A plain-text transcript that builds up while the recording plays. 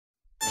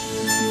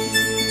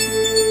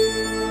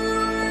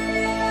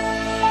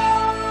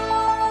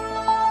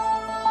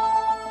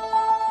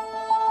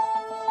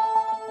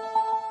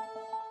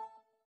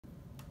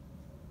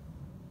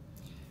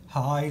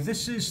Hi,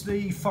 this is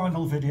the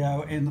final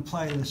video in the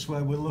playlist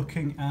where we're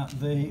looking at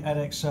the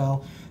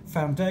Edexcel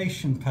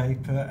foundation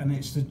paper, and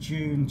it's the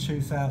June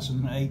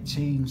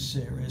 2018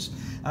 series.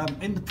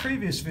 In the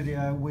previous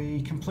video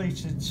we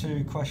completed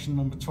to question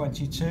number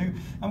 22, and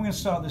we're going to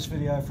start this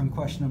video from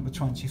question number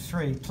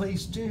 23.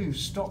 Please do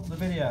stop the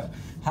video,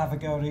 have a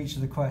go at each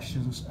of the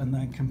questions and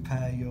then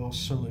compare your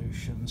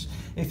solutions.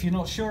 If you're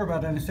not sure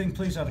about anything,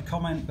 please add a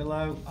comment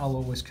below, I'll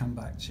always come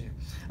back to you.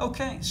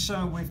 Okay,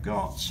 so we've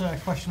got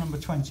question number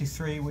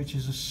 23, which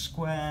is a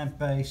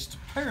square-based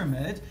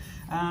pyramid.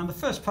 And the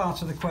first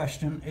part of the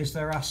question is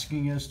they're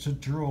asking us to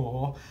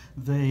draw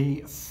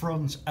the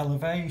front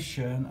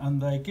elevation,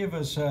 and they give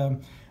us a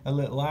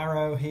little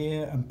arrow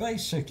here, and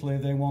basically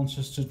they want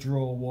us to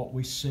draw what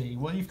we see.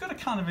 Well, you've got to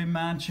kind of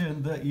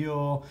imagine that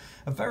you're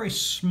a very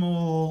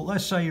small,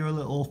 let's say you're a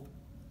little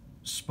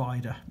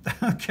spider,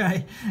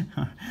 okay,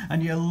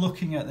 and you're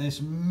looking at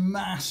this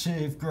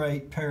massive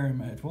great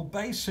pyramid. Well,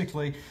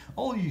 basically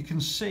all you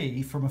can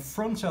see from a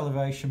front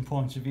elevation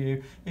point of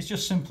view is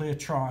just simply a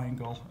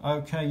triangle,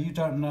 okay. You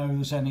don't know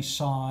there's any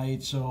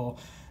sides or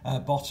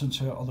bottom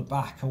to it or the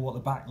back or what the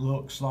back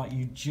looks like.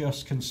 You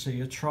just can see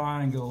a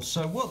triangle.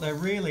 So what they're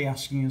really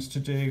asking us to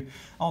do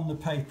on the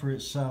paper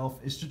itself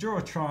is to draw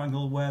a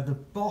triangle where the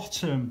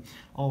bottom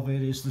of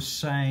it is the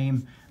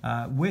same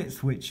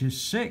width, which is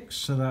 6,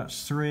 so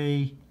that's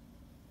 3,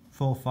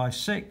 4, 5,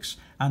 6,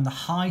 and the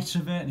height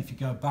of it, and if you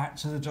go back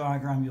to the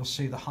diagram you'll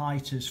see the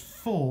height is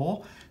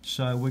 4,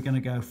 so we're going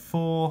to go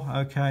 4,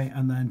 okay,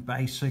 and then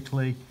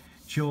basically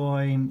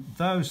join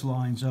those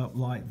lines up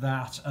like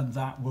that, and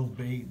that will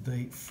be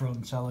the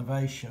front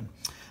elevation.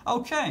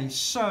 Okay,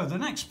 so the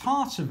next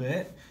part of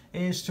it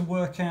is to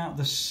work out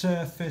the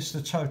surface,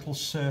 the total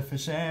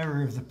surface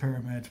area of the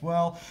pyramid.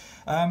 Well,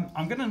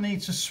 I'm going to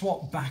need to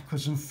swap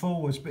backwards and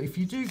forwards, but if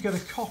you do get a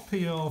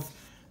copy of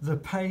the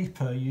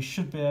paper you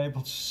should be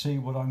able to see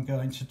what I'm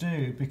going to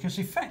do, because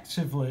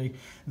effectively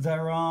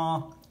there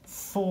are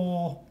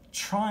 4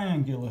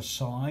 triangular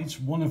sides,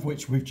 one of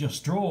which we've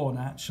just drawn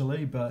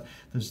actually, but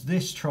there's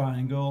this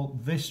triangle,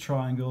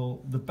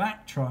 the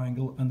back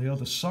triangle and the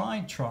other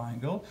side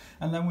triangle,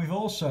 and then we've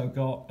also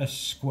got a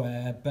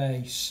square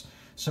base.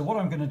 So what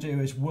I'm going to do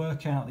is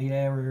work out the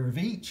area of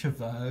each of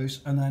those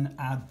and then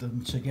add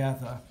them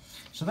together.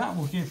 So that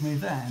will give me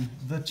then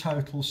the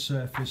total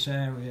surface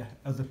area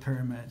of the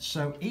pyramid.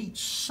 So each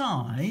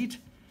side,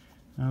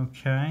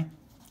 okay,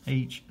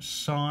 each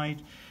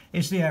side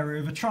is the area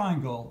of a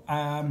triangle.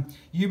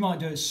 You might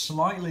do it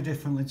slightly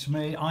differently to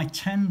me. I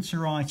tend to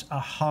write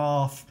a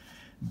half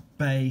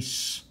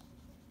base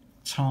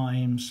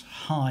times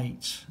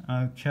height,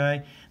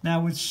 okay.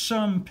 Now with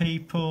some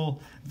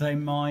people they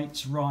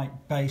might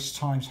write base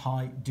times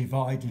height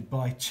divided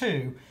by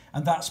 2,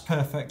 and that's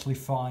perfectly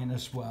fine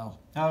as well,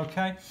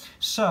 okay.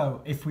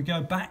 So if we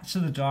go back to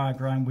the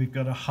diagram, we've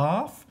got a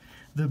half.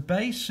 The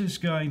base is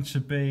going to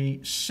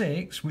be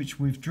 6, which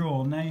we've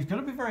drawn. Now you've got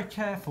to be very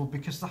careful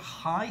because the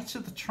height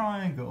of the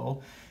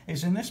triangle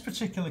is, in this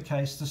particular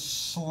case, the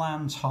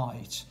slant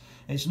height.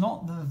 It's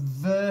not the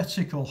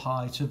vertical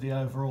height of the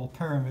overall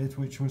pyramid,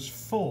 which was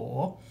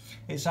 4.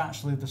 It's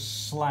actually the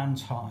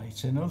slant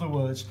height. In other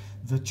words,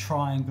 the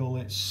triangle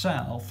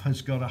itself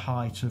has got a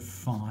height of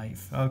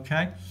 5,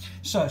 okay?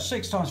 So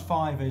 6 times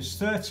 5 is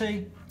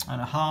 30, and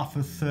a half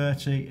of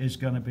 30 is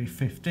going to be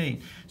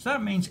 15. So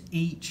that means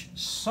each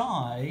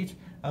side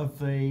of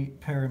the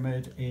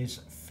pyramid is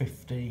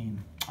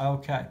 15.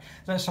 Okay,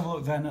 let's have a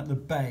look then at the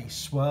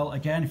base. Well,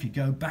 again, if you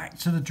go back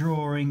to the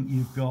drawing,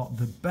 you've got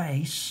the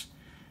base,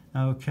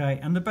 okay,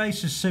 and the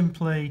base is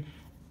simply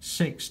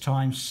 6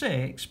 times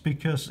 6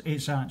 because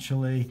it's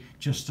actually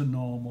just a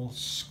normal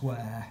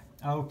square.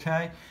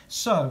 Okay,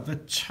 so the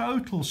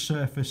total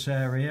surface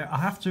area, I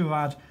have to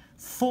add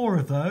 4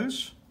 of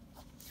those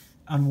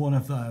and 1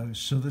 of those,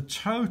 so the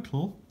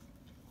total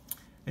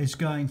is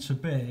going to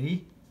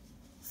be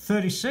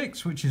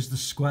 36, which is the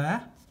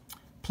square,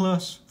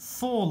 plus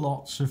 4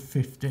 lots of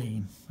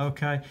 15,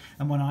 okay,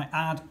 and when I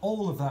add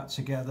all of that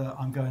together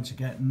I'm going to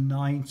get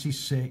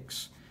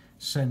 96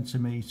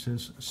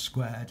 centimeters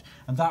squared,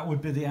 and that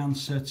would be the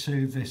answer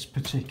to this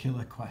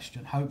particular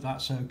question. Hope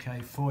that's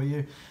okay for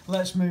you.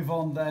 Let's move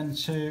on then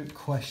to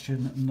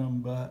question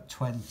number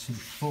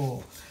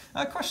 24.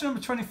 Question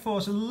number 24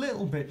 is a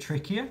little bit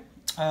trickier.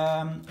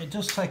 It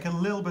does take a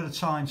little bit of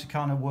time to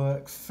kind of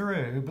work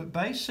through, but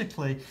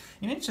basically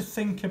you need to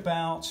think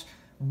about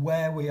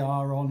where we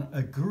are on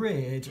a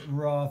grid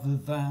rather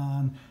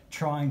than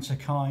trying to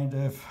kind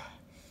of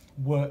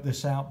work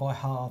this out by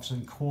halves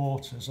and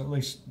quarters, at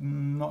least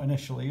not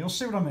initially. You'll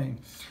see what I mean,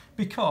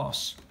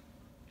 because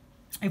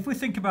if we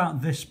think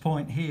about this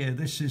point here,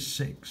 this is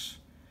 6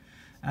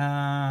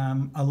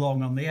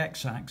 along on the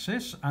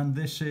x-axis, and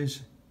this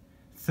is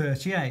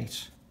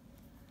 38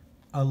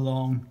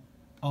 along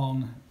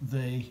on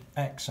the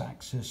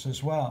x-axis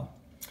as well.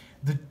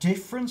 The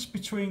difference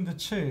between the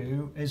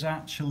two is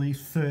actually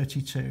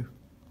 32,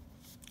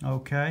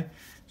 okay.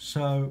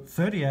 So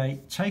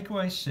 38 take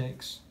away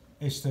 6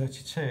 is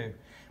 32.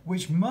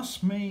 which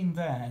must mean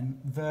then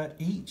that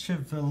each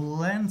of the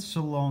lengths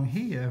along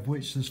here, of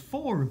which there's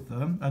 4 of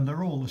them, and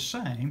they're all the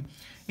same,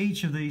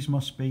 each of these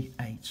must be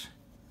 8.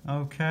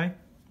 Okay?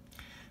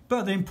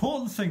 But the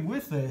important thing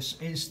with this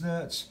is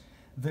that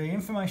the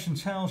information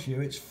tells you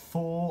it's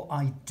 4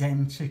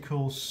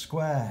 identical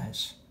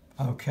squares.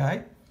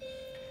 Okay?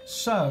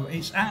 So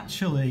it's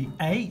actually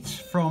 8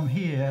 from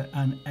here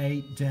and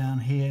 8 down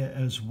here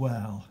as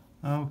well.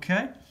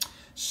 Okay?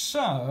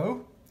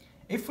 So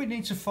if we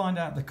need to find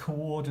out the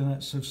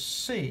coordinates of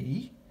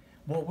C,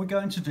 what we're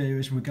going to do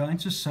is we're going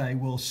to say,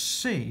 well,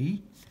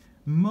 C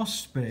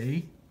must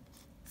be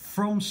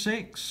from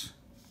 6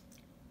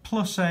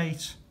 plus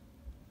 8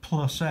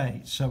 plus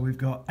 8. So we've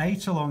got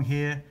 8 along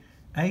here,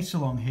 8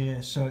 along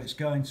here, so it's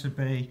going to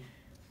be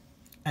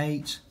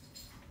 8,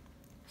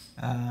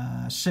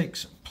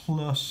 6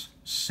 plus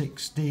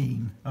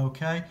 16,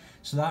 okay?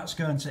 So that's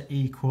going to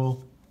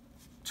equal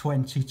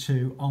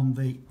 22 on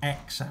the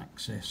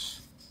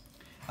x-axis.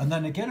 And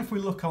then again, if we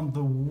look on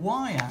the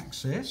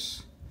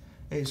y-axis,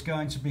 it's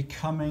going to be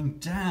coming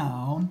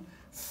down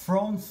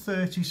from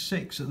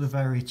 36 at the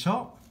very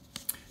top.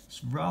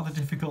 It's rather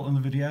difficult on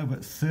the video,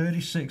 but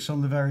 36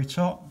 on the very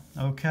top,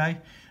 okay?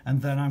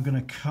 And then I'm going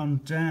to come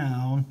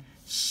down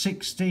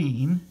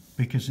 16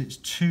 because it's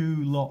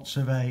 2 lots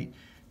of 8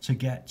 to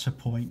get to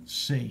point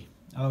C,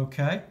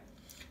 okay?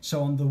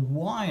 So on the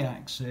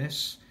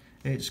y-axis,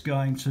 it's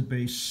going to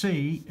be,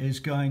 C is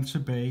going to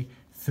be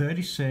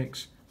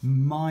 36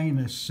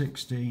 minus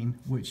 16,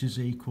 which is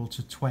equal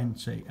to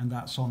 20, and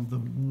that's on the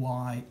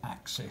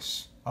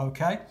y-axis,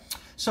 okay?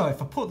 So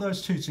if I put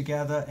those two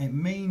together, it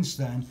means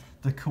then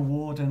the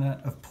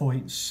coordinate of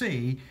point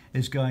C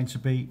is going to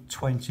be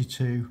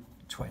 22,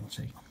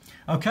 20.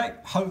 Okay,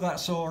 hope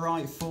that's all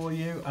right for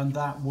you, and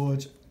that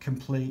would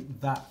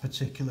complete that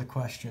particular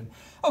question.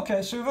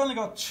 Okay, so we've only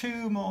got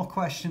 2 more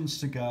questions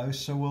to go,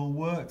 so we'll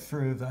work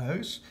through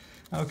those.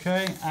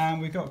 Okay, and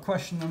we've got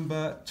question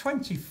number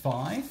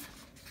 25.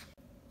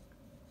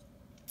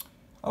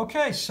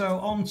 Okay, so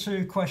on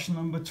to question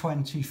number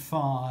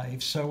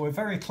 25. So we're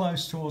very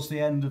close towards the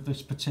end of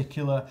this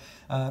particular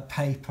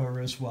paper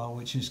as well,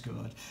 which is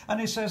good.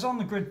 And it says on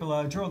the grid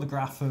below, draw the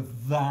graph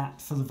of that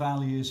for the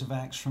values of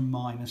x from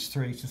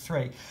 -3 to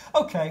 3.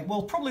 Okay,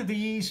 well, probably the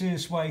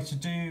easiest way to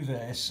do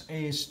this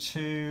is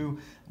to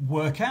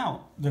work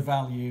out the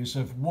values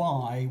of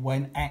y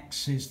when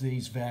x is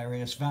these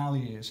various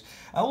values.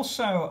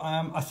 Also,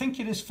 I think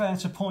it is fair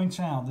to point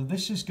out that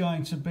this is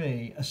going to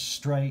be a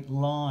straight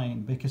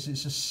line because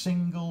it's a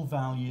single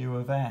value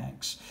of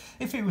x.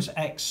 If it was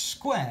x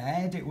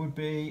squared, it would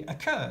be a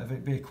curve,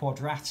 it'd be a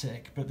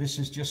quadratic, but this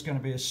is just going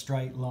to be a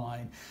straight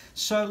line.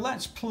 So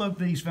let's plug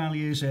these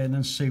values in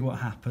and see what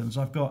happens.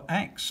 I've got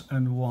x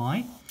and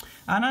y,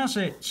 and as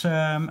it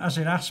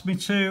asked me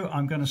to,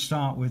 I'm going to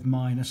start with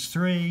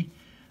 -3,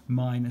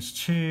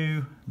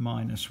 -2,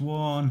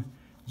 -1,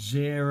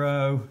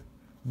 0,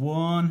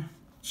 1,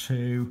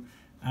 2,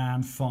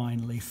 and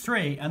finally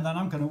 3. And then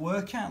I'm going to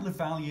work out the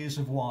values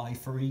of y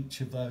for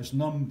each of those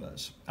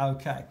numbers.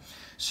 Okay,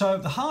 so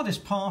the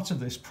hardest part of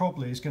this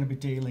probably is going to be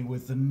dealing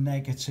with the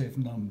negative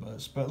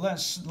numbers, but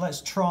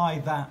let's try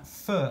that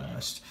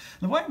first.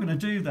 The way I'm going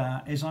to do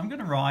that is I'm going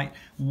to write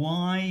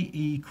y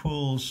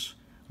equals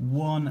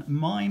 1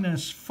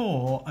 minus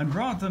 4, and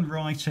rather than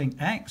writing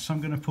x, I'm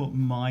going to put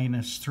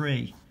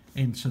 -3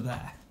 into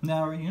there.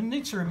 Now you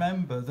need to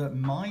remember that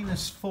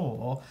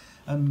 -4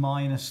 and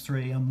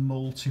 -3 are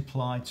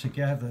multiplied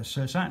together,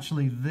 so it's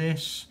actually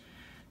this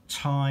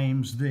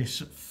times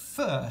this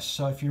first.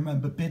 So if you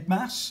remember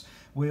BIDMAS,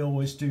 we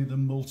always do the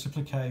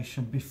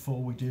multiplication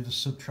before we do the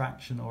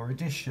subtraction or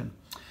addition.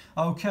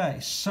 Okay,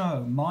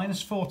 so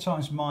 -4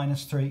 times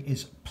 -3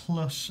 is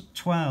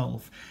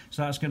 +12,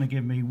 so that's going to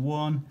give me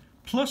 1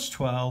 plus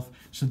 12,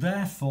 so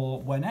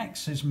therefore when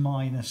x is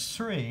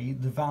 -3,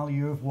 the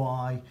value of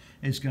y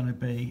is going to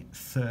be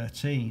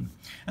 13.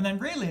 And then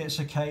really it's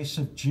a case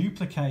of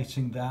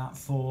duplicating that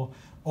for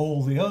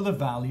all the other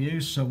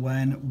values. So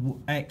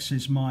when x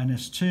is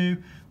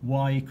 -2,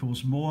 y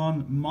equals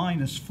 1,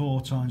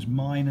 -4 times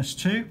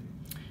 -2.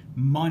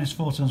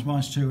 -4 times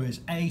 -2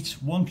 is 8,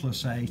 1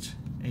 plus 8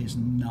 is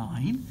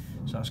 9.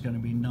 So that's going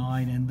to be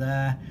 9 in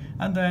there.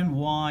 And then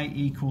y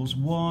equals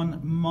 1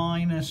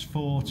 minus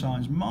 4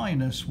 times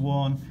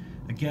 -1.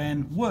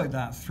 Again, work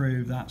that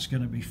through, that's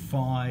going to be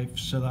 5,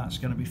 so that's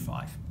going to be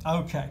 5.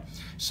 Okay,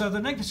 so the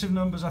negative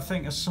numbers I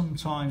think are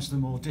sometimes the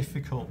more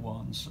difficult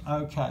ones.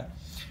 Okay,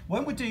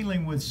 when we're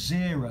dealing with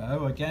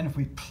 0, again, if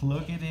we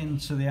plug it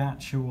into the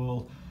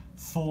actual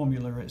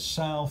formula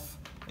itself,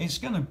 it's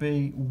going to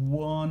be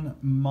 1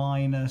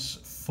 minus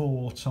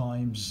 4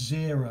 times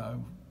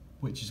 0,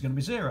 which is going to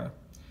be 0.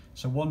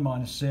 So 1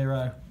 minus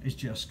 0 is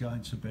just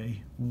going to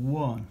be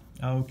 1.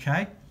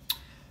 Okay.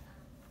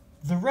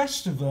 The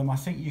rest of them I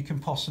think you can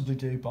possibly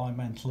do by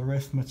mental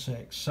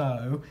arithmetic.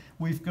 So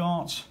we've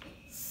got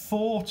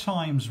 4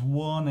 times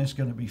 1 is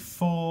going to be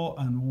 4,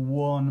 and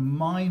 1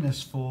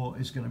 minus 4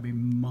 is going to be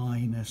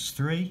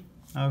 -3.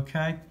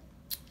 Okay.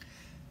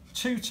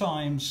 2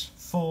 times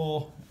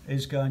 4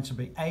 is going to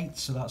be 8,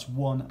 so that's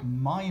 1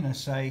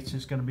 minus 8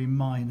 is going to be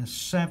minus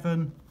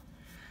 7.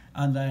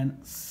 And then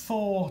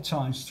 4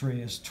 times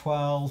 3 is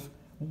 12.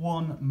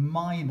 1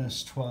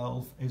 minus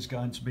 12 is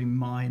going to be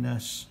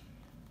minus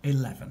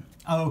 11.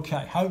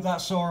 Okay, hope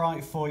that's all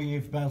right for you.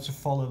 You've been able to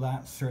follow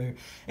that through.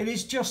 It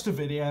is just a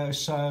video,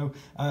 so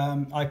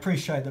I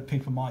appreciate that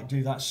people might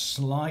do that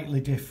slightly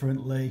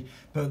differently,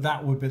 but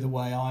that would be the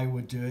way I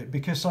would do it,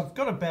 because I've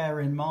got to bear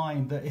in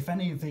mind that if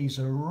any of these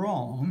are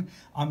wrong,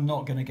 I'm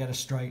not going to get a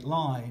straight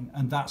line,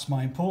 and that's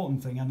my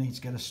important thing. I need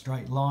to get a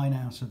straight line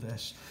out of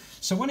this.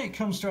 So when it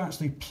comes to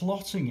actually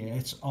plotting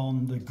it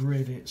on the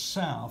grid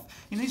itself,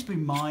 you need to be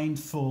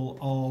mindful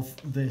of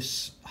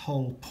this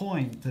whole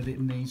point, that it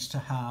needs to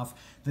have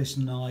this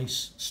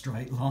nice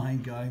straight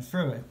line going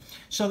through it.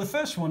 So the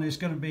first one is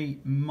going to be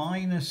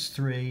minus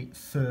 3,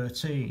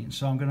 13.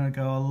 So I'm going to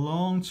go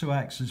along to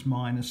x is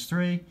minus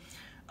 3,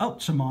 up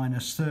to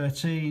minus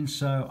 13,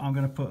 so I'm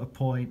going to put a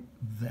point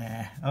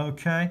there,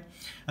 okay?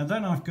 And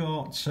then I've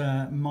got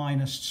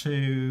minus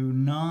 2,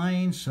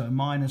 9, so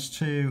minus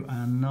 2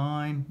 and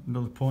 9,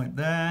 another point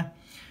there.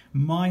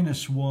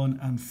 Minus 1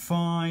 and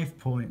 5,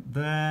 point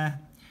there.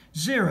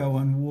 0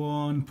 and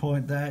 1,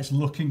 point there. It's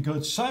looking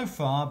good so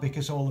far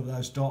because all of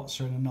those dots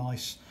are in a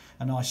nice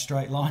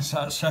straight line,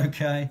 so that's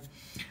okay.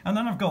 And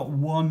then I've got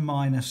 1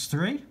 minus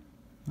 3,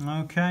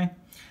 okay?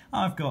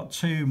 I've got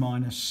 2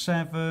 minus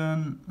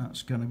 7,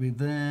 that's going to be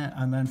there.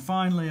 And then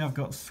finally I've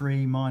got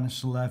 3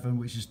 minus 11,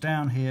 which is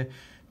down here,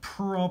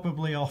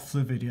 probably off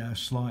the video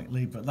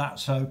slightly, but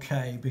that's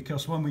okay,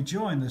 because when we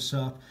join this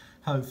up,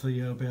 hopefully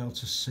you'll be able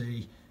to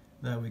see,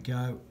 there we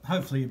go,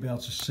 hopefully you'll be able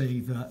to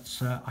see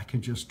that I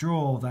can just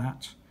draw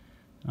that.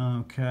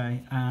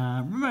 Okay,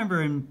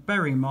 remember and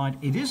bear in mind,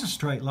 it is a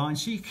straight line,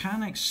 so you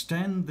can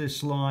extend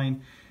this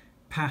line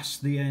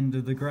past the end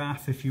of the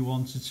graph if you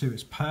wanted to.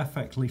 It's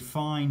perfectly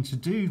fine to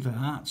do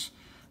that,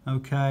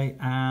 okay,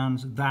 and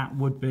that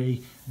would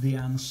be the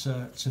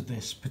answer to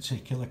this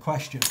particular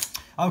question.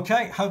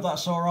 Okay, hope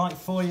that's all right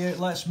for you.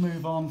 Let's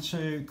move on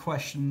to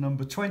question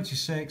number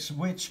 26,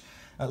 which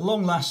at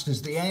long last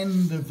is the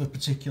end of the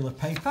particular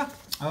paper,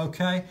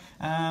 okay,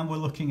 and we're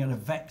looking at a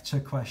vector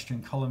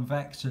question, column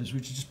vectors,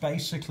 which is just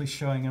basically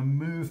showing a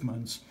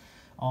movement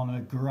on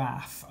a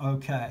graph.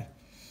 Okay,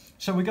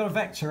 so we've got a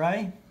vector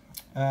A,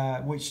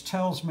 which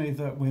tells me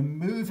that we're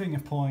moving a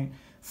point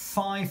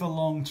 5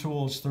 along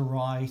towards the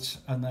right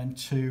and then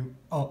 2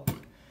 up.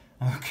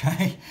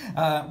 Okay,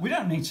 we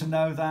don't need to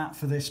know that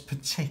for this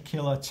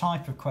particular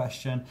type of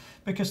question,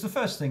 because the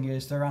first thing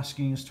is they're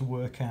asking us to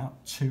work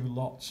out 2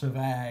 lots of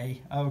A.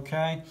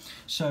 Okay,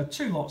 so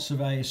 2 lots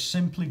of A is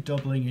simply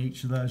doubling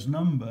each of those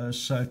numbers,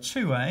 so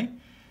 2A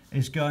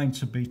is going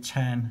to be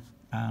 10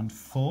 and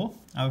 4.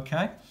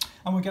 Okay,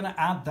 and we're going to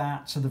add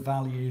that to the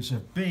values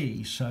of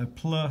B, so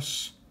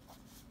plus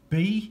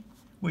B,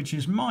 which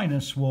is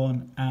minus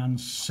 1 and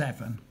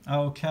 7.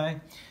 Okay,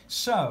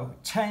 so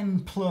 10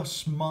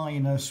 plus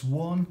minus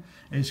 1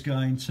 is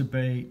going to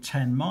be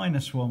 10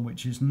 minus 1,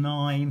 which is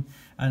 9,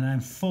 and then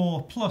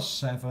 4 plus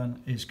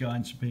 7 is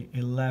going to be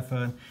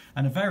 11.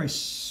 And a very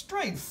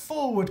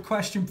straightforward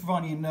question,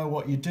 providing you know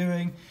what you're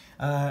doing,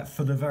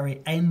 for the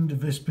very end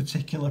of this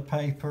particular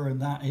paper,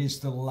 and that is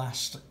the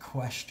last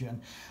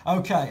question.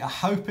 Okay, I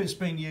hope it's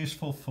been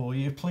useful for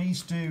you.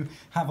 Please do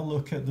have a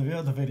look at the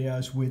other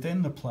videos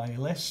within the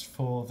playlist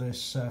for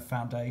this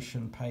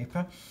foundation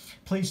paper.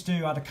 Please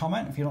do add a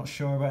comment if you're not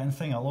sure about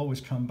anything. I'll always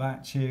come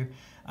back to you,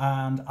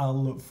 and I'll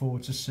look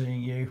forward to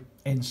seeing you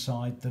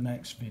inside the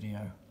next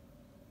video.